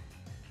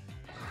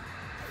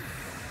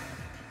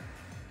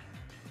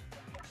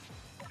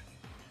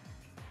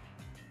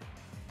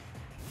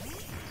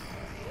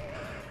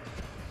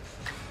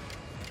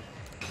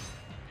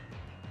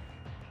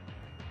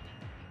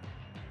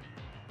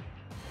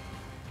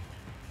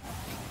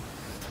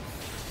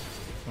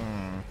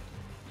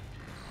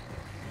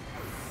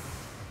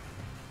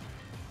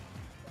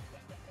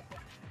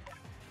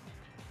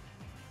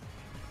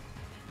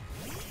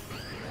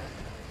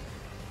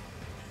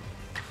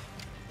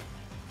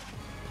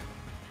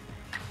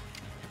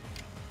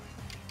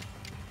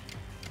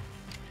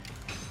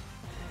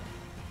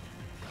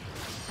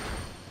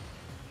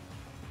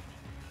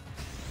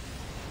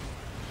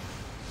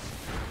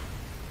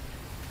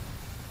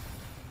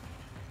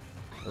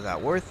 Was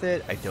that worth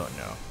it? I don't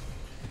know.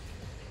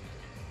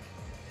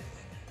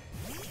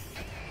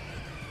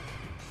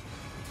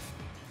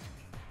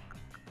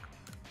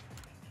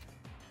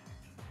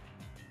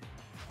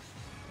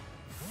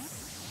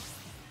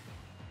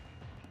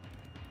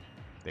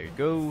 There you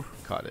go.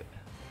 Caught it.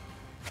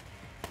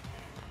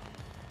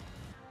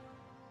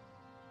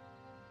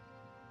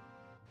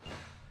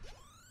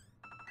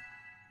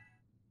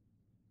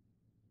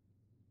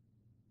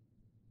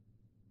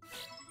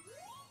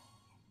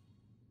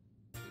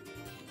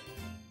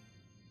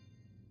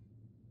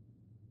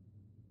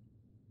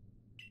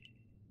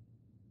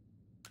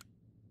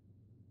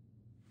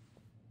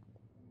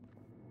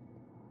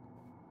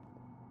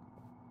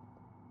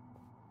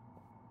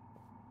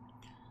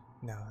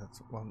 No, that's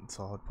one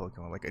solid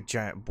Pokemon, like a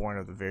giant born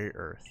of the very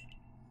earth.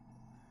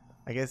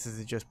 I guess this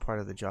is just part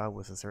of the job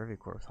with the Survey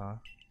Corps, huh?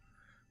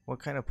 What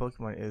kind of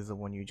Pokemon is the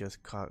one you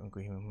just caught,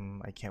 Uncle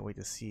Hime? I can't wait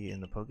to see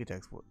in the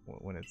Pokedex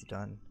when it's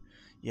done.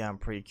 Yeah, I'm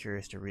pretty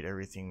curious to read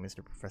everything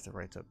Mr. Professor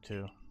writes up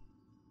too.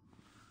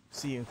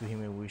 See, Uncle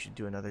Hime, we should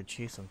do another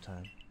chase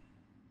sometime.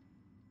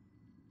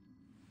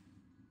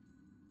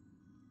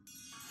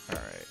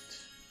 Alright.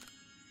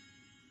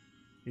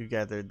 You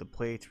gathered the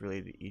plates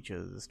related to each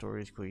of the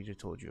stories Koichi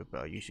told you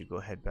about. You should go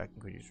head back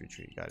in Koichi's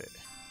retreat. Got it.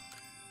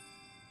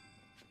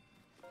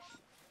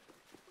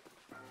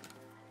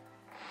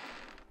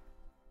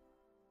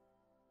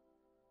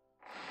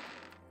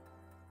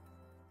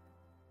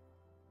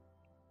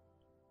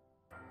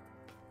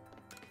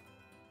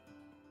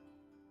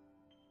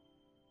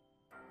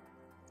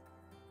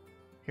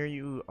 Here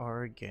you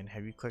are again.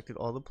 Have you collected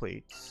all the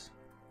plates?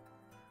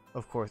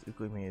 Of course,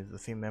 Ukumi is the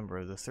same member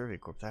of the Survey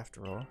Corps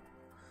after all.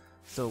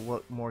 So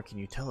what more can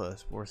you tell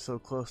us? We're so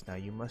close now,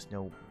 you must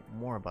know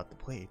more about the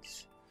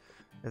plates.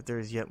 If there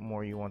is yet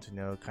more you want to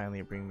know,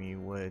 kindly bring me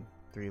wood.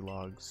 3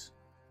 logs.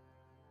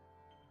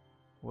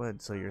 Wood,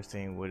 so you're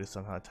saying wood is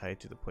somehow tied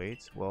to the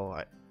plates?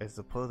 Well, I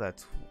suppose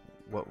that's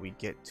what we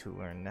get to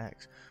learn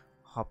next.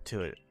 Hop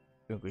to it,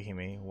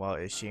 Ukuhime. While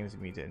it shames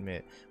me to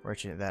admit,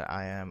 merchant that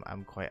I am,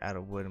 I'm quite out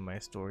of wood in my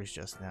stores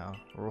just now.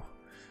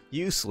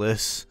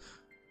 Useless!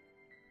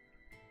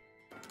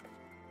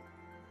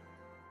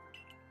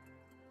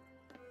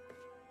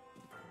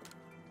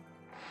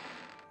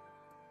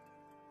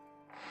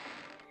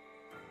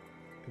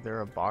 Is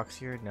there a box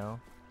here? No?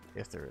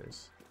 Yes, there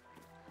is.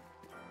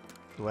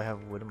 Do I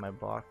have wood in my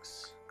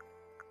box?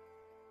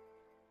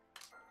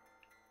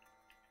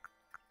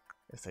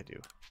 Yes, I do.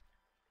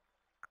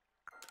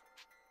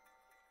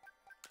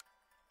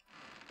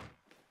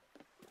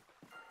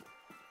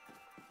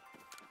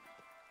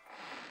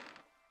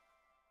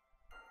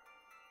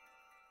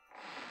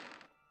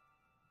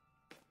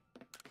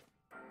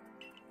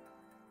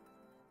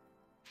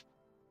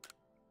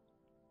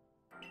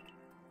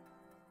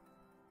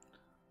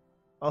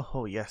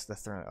 Oh yes,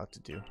 that's what I ought to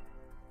do.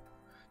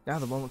 Now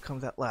the moment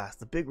comes at last.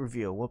 The big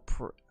reveal.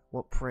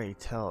 What pray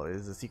tell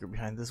is the secret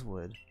behind this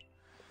wood?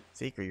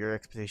 Seeker, your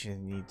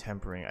expectations need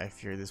tempering. I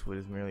fear this wood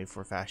is merely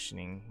for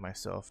fashioning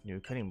myself new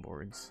cutting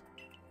boards.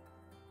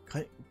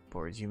 Cutting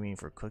boards? You mean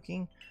for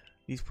cooking?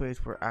 These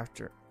plates were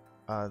after.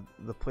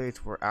 The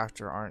plates we're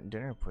after aren't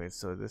dinner plates,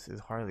 so this is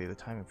hardly the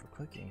timing for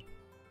cooking.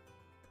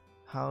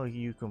 How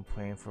you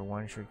complain for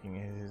one shirking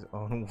in his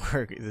own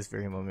work at this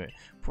very moment.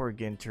 Poor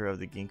Ginter of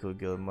the Ginkgo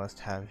Guild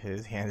must have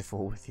his hands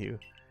full with you.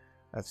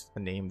 That's a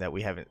name that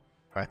we haven't.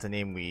 That's a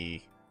name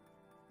we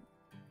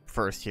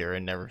first hear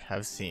and never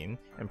have seen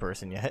in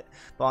person yet.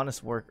 But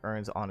honest work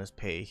earns honest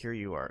pay. Here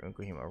you are,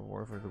 Ukuhime, a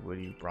reward for the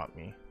wood you brought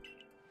me.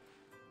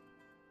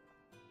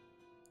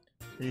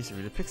 You used to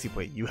read a pixie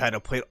plate. You had a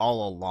plate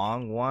all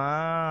along?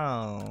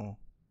 Wow.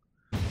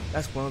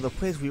 That's one of the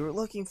plates we were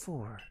looking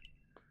for.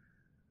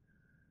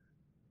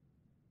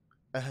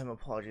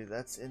 Apologies,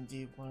 that's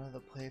indeed one of the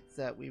plates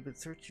that we've been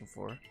searching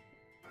for.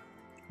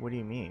 What do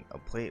you mean? A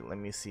plate? Let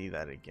me see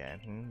that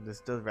again.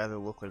 This does rather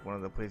look like one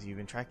of the plates you've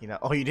been tracking now.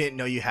 Oh, you didn't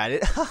know you had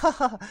it?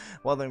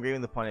 Well, the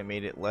engraving upon it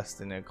made it less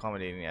than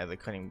accommodating as a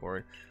cutting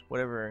board.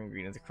 Whatever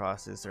ingredients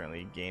across it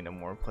certainly gained a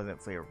more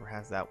pleasant flavor.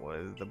 Perhaps that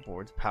was the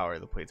board's power,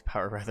 the plate's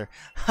power rather.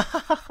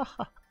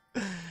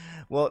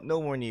 Well,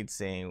 no more needs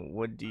saying.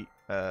 What do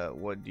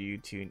you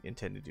two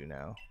intend to do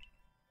now?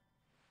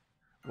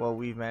 Well,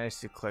 we've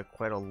managed to collect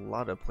quite a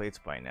lot of plates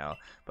by now,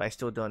 but I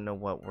still don't know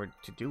what we're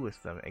to do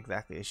with them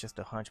exactly. It's just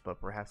a hunch,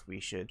 but perhaps we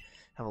should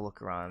have a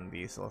look around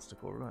the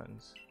celestial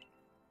ruins.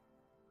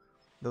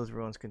 Those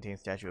ruins contain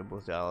statues of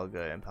both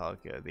Alga and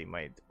Palkia. They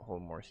might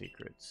hold more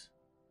secrets.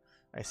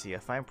 I see.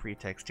 A fine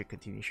pretext to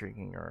continue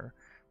shrinking your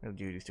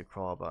duties to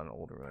crawl about an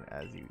old ruin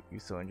as you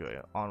so enjoy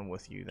it. On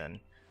with you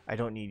then. I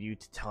don't need you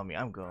to tell me.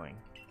 I'm going.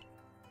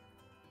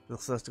 The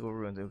celestial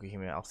ruins of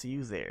Ukahime. I'll see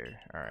you there.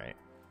 Alright.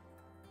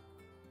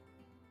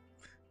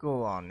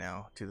 Go on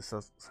now to the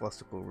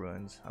celestial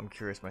ruins. I'm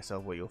curious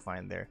myself what you'll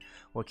find there.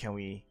 What can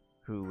we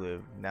who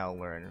live now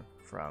learn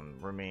from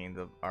remains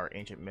of our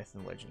ancient myths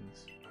and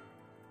legends?